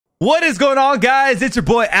What is going on, guys? It's your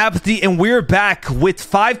boy Apathy, and we're back with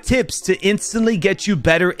 5 tips to instantly get you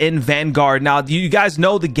better in Vanguard. Now, you guys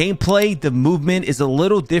know the gameplay, the movement is a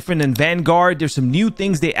little different in Vanguard. There's some new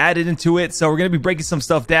things they added into it, so we're going to be breaking some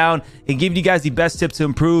stuff down and giving you guys the best tips to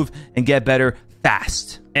improve and get better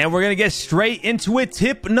fast. And we're going to get straight into it.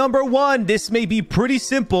 Tip number 1. This may be pretty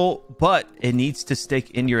simple, but it needs to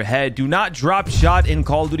stick in your head. Do not drop shot in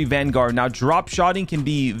Call of Duty Vanguard. Now, drop shotting can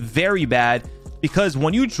be very bad, because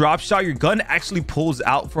when you drop shot, your gun actually pulls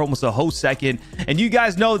out for almost a whole second. And you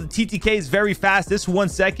guys know the TTK is very fast. This 1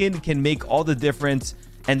 second can make all the difference.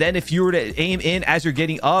 And then if you were to aim in as you're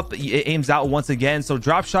getting up, it aims out once again. So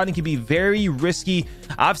drop shotting can be very risky.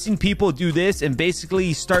 I've seen people do this and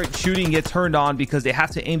basically start shooting, get turned on because they have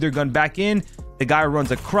to aim their gun back in. The guy runs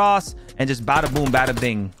across and just bada boom, bada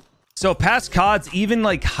bing. So past CODs, even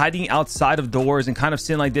like hiding outside of doors and kind of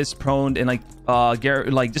sitting like this prone and like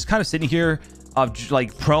just kind of sitting here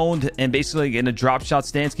like prone and basically in a drop shot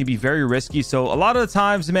stance can be very risky. So a lot of the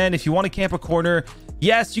times, man, if you want to camp a corner,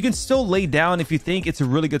 yes, you can still lay down if you think it's a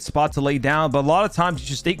really good spot to lay down, but a lot of times you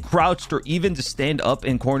should stay crouched or even just stand up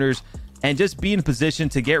in corners and just be in position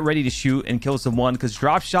to get ready to shoot and kill someone, because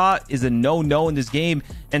drop shot is a no in this game.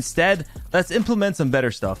 Instead, let's implement some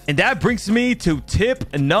better stuff. And that brings me to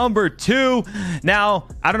tip number 2. Now,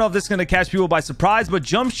 I don't know if this is going to catch people by surprise, but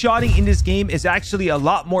jump shotting in this game is actually a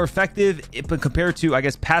lot more effective compared to, I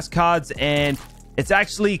guess, past CODs, and it's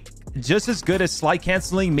actually just as good as slide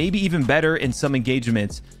canceling, maybe even better in some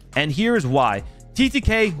engagements. And here's why.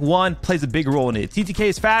 TTK 1 plays a big role in it. TTK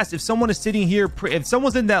is fast. If someone is sitting here, if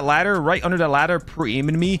someone's in that ladder, right under that ladder,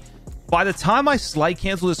 pre-aiming me, by the time I slide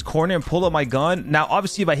cancel this corner and pull up my gun, now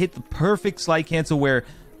obviously if I hit the perfect slide cancel where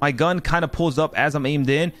my gun kind of pulls up as I'm aimed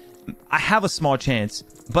in, I have a small chance.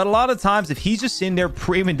 But a lot of times if he's just sitting there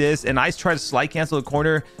pre-aiming this and I try to slide cancel the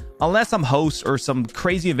corner, unless I'm host or some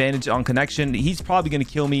crazy advantage on connection, he's probably going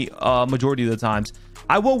to kill me majority of the times.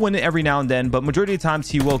 I will win it every now and then, but majority of the times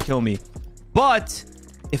he will kill me. But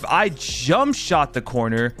if I jump shot the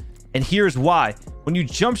corner, and here's why. When you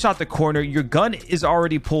jump shot the corner, your gun is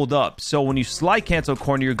already pulled up. So when you slide cancel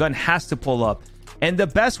corner, your gun has to pull up. And the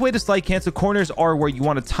best way to slide cancel corners are where you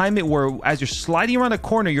want to time it, where as you're sliding around the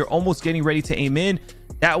corner, you're almost getting ready to aim in.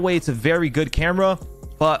 That way it's a very good camera,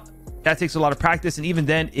 but that takes a lot of practice. And even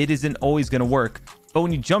then, it isn't always going to work. But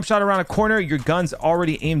when you jump shot around a corner, your gun's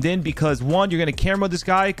already aimed in, because 1, you're going to camera this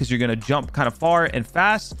guy because you're going to jump kind of far and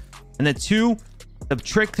fast. And then 2, the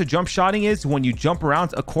trick to jump shotting is when you jump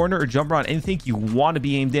around a corner or jump around anything, you want to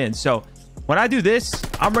be aimed in. So when I do this,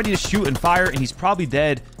 I'm ready to shoot and fire, and he's probably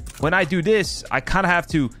dead. When I do this, I kind of have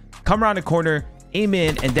to come around the corner, aim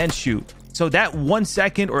in, and then shoot. So that 1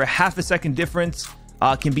 second or a half a second difference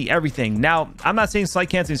can be everything. Now, I'm not saying slide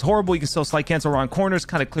canceling is horrible. You can still slide cancel around corners,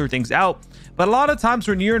 kind of clear things out. But a lot of times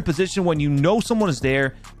when you're in position, when you know someone is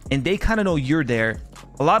there and they kind of know you're there,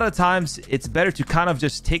 a lot of times it's better to kind of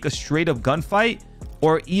just take a straight up gunfight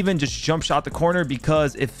or even just jump shot the corner,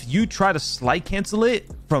 because if you try to slide cancel it,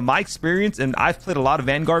 from my experience, and I've played a lot of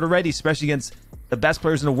Vanguard already, especially against the best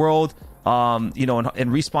players in the world, you know, in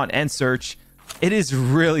respawn and search, it is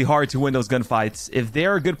really hard to win those gunfights. If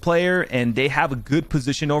they're a good player and they have a good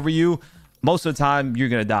position over you, most of the time you're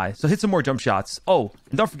gonna die. So hit some more jump shots. Oh,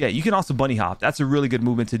 and don't forget, you can also bunny hop. That's a really good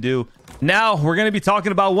movement to do. Now we're gonna be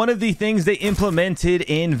talking about one of the things they implemented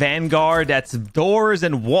in Vanguard. That's doors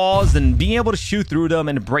and walls and being able to shoot through them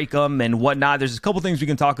and break them and whatnot. There's a couple things we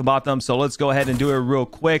can talk about them, so let's go ahead and do it real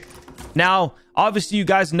quick. Now, obviously, you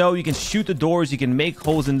guys know you can shoot the doors, you can make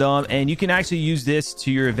holes in them, and you can actually use this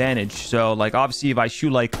to your advantage. So, like, obviously, if I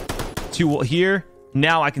shoot like 2 here,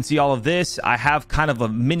 now I can see all of this. I have kind of a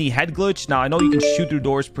mini head glitch. Now, I know you can shoot through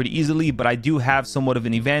doors pretty easily, but I do have somewhat of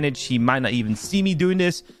an advantage. He might not even see me doing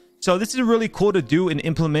this. So this is really cool to do and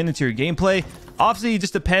implement into your gameplay. Obviously, it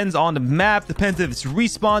just depends on the map, depends if it's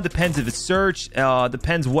respawn, depends if it's search,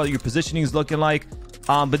 depends what your positioning is looking like.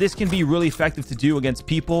 But this can be really effective to do against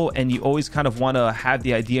people, and you always kind of want to have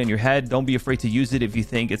the idea in your head. Don't be afraid to use it if you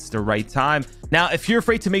think it's the right time. Now, if you're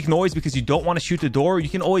afraid to make noise because you don't want to shoot the door, you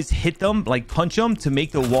can always hit them, like punch them to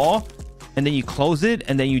make the wall, and then you close it,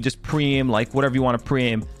 and then you just pre-aim like whatever you want to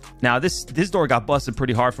pre-aim. Now, this door got busted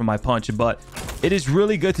pretty hard from my punch, but it is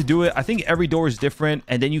really good to do it. I think every door is different,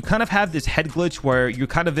 and then you kind of have this head glitch where you're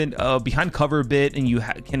kind of in behind cover a bit, and you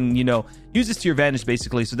can, you know, use this to your advantage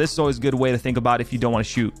basically. So this is always a good way to think about if you don't want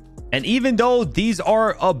to shoot. And even though these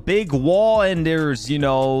are a big wall and there's, you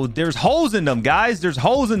know, there's holes in them, guys, there's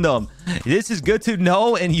holes in them. This is good to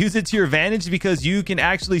know and use it to your advantage, because you can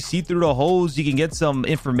actually see through the holes. You can get some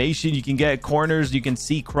information, you can get corners, you can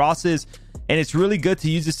see crosses, and it's really good to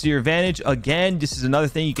use this to your advantage. Again, this is another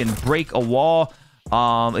thing, you can break a wall.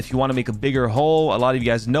 If you want to make a bigger hole, a lot of you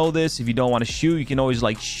guys know this. If you don't want to shoot, you can always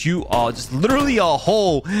like shoot just literally a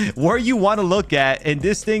hole where you want to look at. And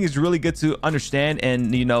this thing is really good to understand,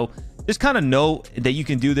 and you know, just kind of know that you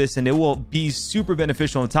can do this, and it will be super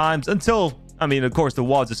beneficial in times until, I mean, of course, the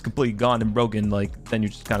wall is just completely gone and broken. Like, then you're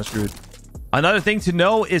just kind of screwed. Another thing to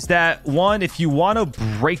know is that, one, if you want to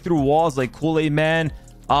break through walls like Kool-Aid Man,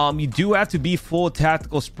 you do have to be full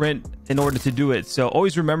tactical sprint in order to do it. So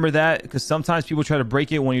always remember that, because sometimes people try to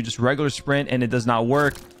break it when you're just regular sprint and it does not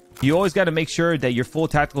work. You always got to make sure that you're full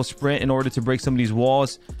tactical sprint in order to break some of these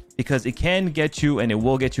walls, because it can get you and it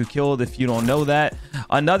will get you killed if you don't know that.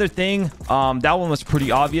 Another thing, that one was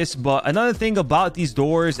pretty obvious, but another thing about these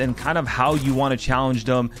doors and kind of how you want to challenge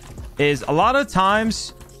them is, a lot of times,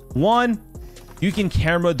 one, you can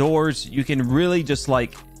camera doors. You can really just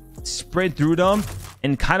like spread through them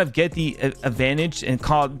and kind of get the advantage, and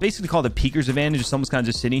basically call the peeker's advantage. If someone's kind of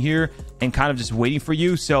just sitting here and kind of just waiting for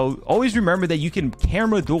you. So always remember that you can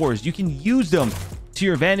camera doors. You can use them to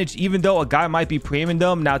your advantage, even though a guy might be pre-aiming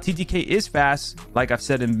them. Now, TTK is fast, like I've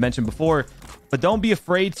said and mentioned before, but don't be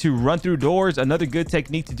afraid to run through doors. Another good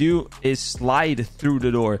technique to do is slide through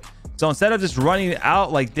the door. So instead of just running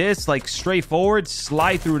out like this, like straight forward,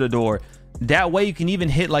 slide through the door. That way you can even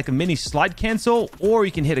hit like a mini slide cancel, or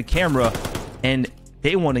you can hit a camera and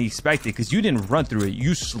they won't expect it because you didn't run through it.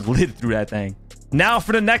 You slid through that thing. Now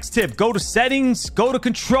for the next tip, go to settings, go to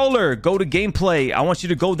controller, go to gameplay. I want you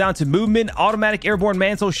to go down to movement, automatic airborne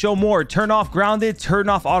mantle, show more, turn off grounded, turn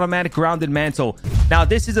off automatic grounded mantle. Now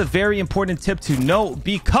this is a very important tip to note,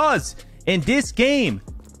 because in this game,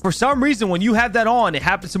 for some reason, when you have that on, it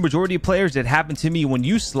happens to majority of players. It happened to me. When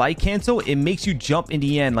you slide cancel, it makes you jump in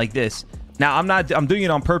the end like this. Now, I'm doing it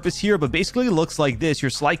on purpose here, but basically it looks like this. You're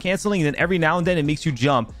slide canceling, and then every now and then it makes you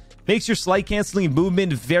jump. Makes your slide canceling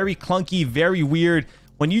movement very clunky, very weird.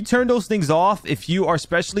 When you turn those things off, if you are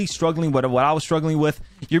especially struggling with what I was struggling with,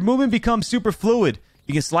 your movement becomes super fluid.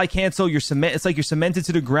 You can slide cancel, it's like you're cemented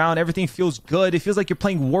to the ground. Everything feels good. It feels like you're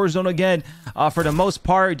playing Warzone again. For the most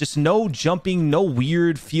part, just no jumping, no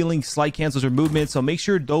weird feeling slide cancels or movement. So make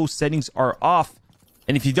sure those settings are off.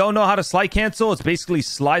 And if you don't know how to slide cancel, it's basically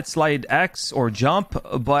slide X or jump.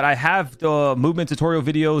 But I have the movement tutorial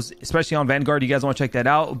videos, especially on Vanguard. You guys want to check that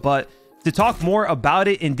out. But to talk more about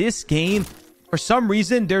it, in this game, for some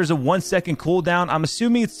reason, there's a 1 second cooldown. I'm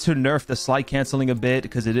assuming it's to nerf the slide canceling a bit,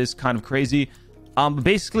 because it is kind of crazy. But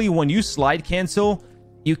basically, when you slide cancel,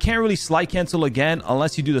 you can't really slide cancel again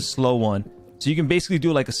unless you do the slow one. So you can basically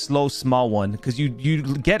do like a slow, small one, because you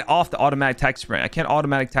get off the automatic tac sprint. I can't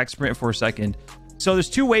automatic tac sprint for a second. So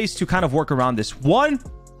there's two ways to kind of work around this. One,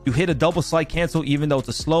 you hit a double slide cancel, even though it's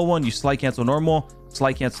a slow one. You slide cancel normal,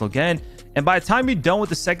 slide cancel again. And by the time you're done with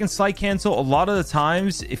the second slide cancel, a lot of the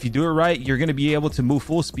times, if you do it right, you're going to be able to move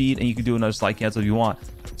full speed, and you can do another slide cancel if you want.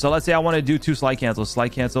 So let's say I want to do 2 slide cancels. Slide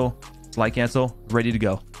cancel, ready to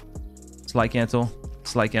go. Slide cancel,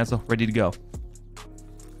 ready to go.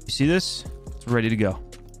 You see this? It's ready to go.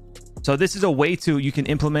 So this is a way you can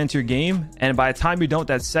implement your game, and by the time you're done with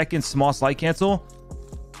that second small slide cancel,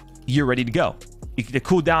 you're ready to go. The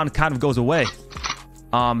cooldown kind of goes away.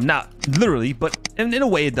 Not literally, but in a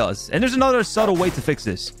way it does. And there's another subtle way to fix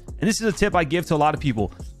this. And this is a tip I give to a lot of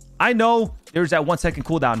people. I know there's that 1 second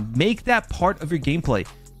cooldown. Make that part of your gameplay.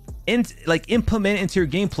 And like implement it into your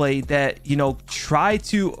gameplay that, you know, try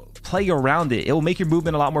to play around it. It will make your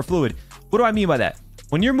movement a lot more fluid. What do I mean by that?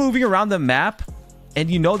 When you're moving around the map and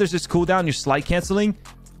you know there's this cooldown, you're slide canceling,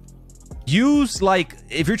 use, like,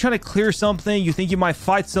 if you're trying to clear something, you think you might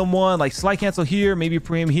fight someone, like slide cancel here, maybe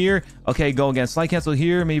pre-aim here, okay, go again. Slide cancel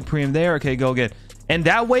here, maybe pre-aim there, okay, go again. And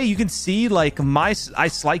that way you can see, like, I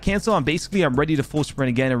slide cancel, I'm ready to full sprint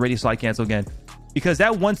again and ready to slide cancel again. Because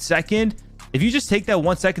that 1 second, if you just take that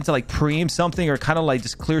 1 second to like pre-aim something or kind of like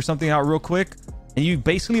just clear something out real quick, and you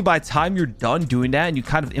basically, by the time you're done doing that and you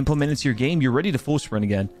kind of implement it to your game, you're ready to full sprint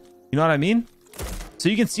again. You know what I mean? So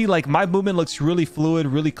you can see, like, my movement looks really fluid,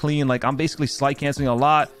 really clean. Like, I'm basically slide canceling a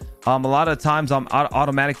lot. A lot of times I'm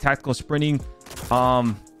automatic tactical sprinting.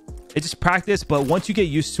 It's just practice, but once you get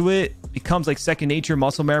used to it, it becomes like second nature,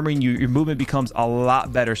 muscle memory, and your movement becomes a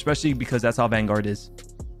lot better, especially because that's how Vanguard is.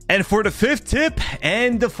 And for the 5th tip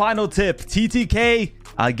and the final tip, TTK,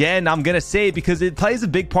 again, I'm going to say it because it plays a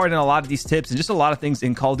big part in a lot of these tips and just a lot of things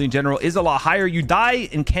in Call of Duty in general, is a lot higher. You die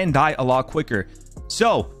and can die a lot quicker.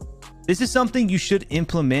 So this is something you should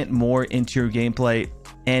implement more into your gameplay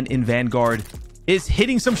and in Vanguard, is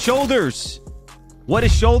hitting some shoulders. What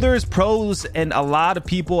is shoulders? Pros and a lot of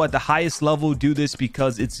people at the highest level do this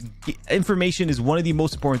because information is one of the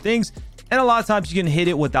most important things, and a lot of times you can hit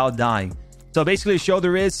it without dying. So basically, a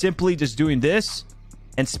shoulder is simply just doing this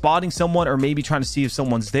and spotting someone, or maybe trying to see if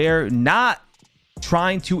someone's there, not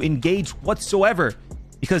trying to engage whatsoever,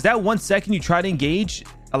 because that 1 second you try to engage,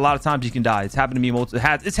 a lot of times you can die. It's happened to me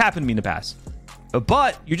it's happened to me in the past.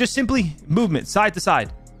 But you're just simply movement side to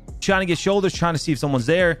side, trying to get shoulders, trying to see if someone's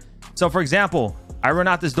there. So for example, I run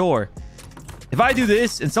out this door. If I do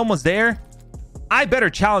this and someone's there, I better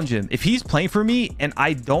challenge him. If he's playing for me and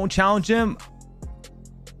I don't challenge him,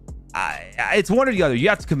 it's one or the other. You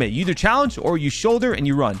have to commit. You either challenge or you shoulder and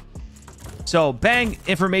you run. So bang,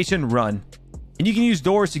 information, run. And you can use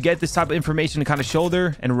doors to get this type of information to kind of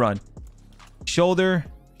shoulder and run. Shoulder,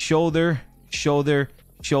 shoulder, shoulder,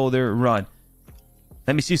 shoulder, run.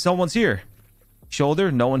 Let me see if someone's here.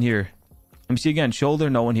 Shoulder, no one here. Let me see again. Shoulder,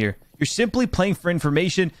 no one here. You're simply playing for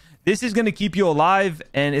information. This is going to keep you alive,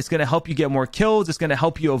 and it's going to help you get more kills. It's going to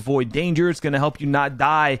help you avoid danger. It's going to help you not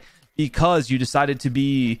die because you decided to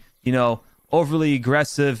be, you know, overly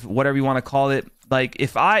aggressive, whatever you want to call it. Like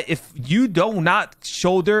if you do not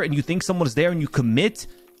shoulder and you think someone's there and you commit,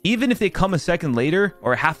 even if they come a second later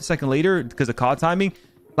or half a second later because of call timing,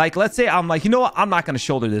 like let's say I'm like, you know what, I'm not going to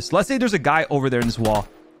shoulder this. Let's say there's a guy over there in this wall.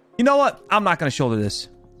 You know what, I'm not going to shoulder this.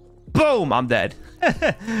 Boom, I'm dead.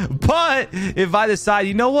 But if I decide,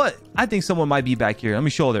 you know what, I think someone might be back here, let me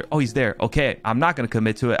shoulder. Oh, he's there. Okay, I'm not going to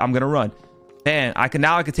commit to it. I'm going to run. And I can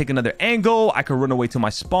take another angle. I could run away to my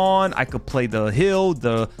spawn. I could play the hill,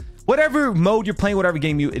 the whatever mode you're playing, whatever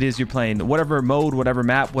game it is you're playing, whatever mode, whatever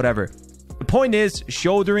map, whatever. The point is,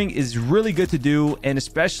 shouldering is really good to do, and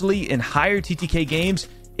especially in higher TTK games,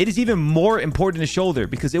 it is even more important to shoulder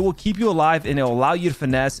because it will keep you alive and it will allow you to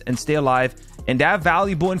finesse and stay alive, and that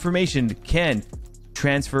valuable information can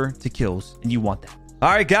transfer to kills, and you want that. All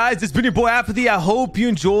right, guys, it's been your boy Apathy. I hope you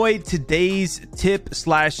enjoyed today's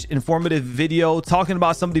tip/informative video talking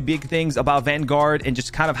about some of the big things about Vanguard and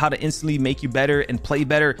just kind of how to instantly make you better and play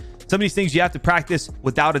better. Some of these things you have to practice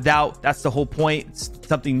without a doubt. That's the whole point. It's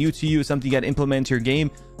something new to you, something you got to implement into your game.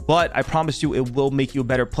 But I promise you, it will make you a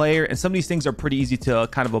better player. And some of these things are pretty easy to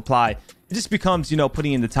kind of apply. It just becomes, you know,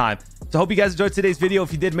 putting in the time. So I hope you guys enjoyed today's video.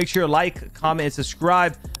 If you did, make sure to like, comment, and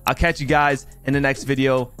subscribe. I'll catch you guys in the next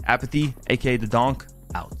video. Apathy, aka the Donk,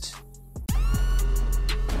 out.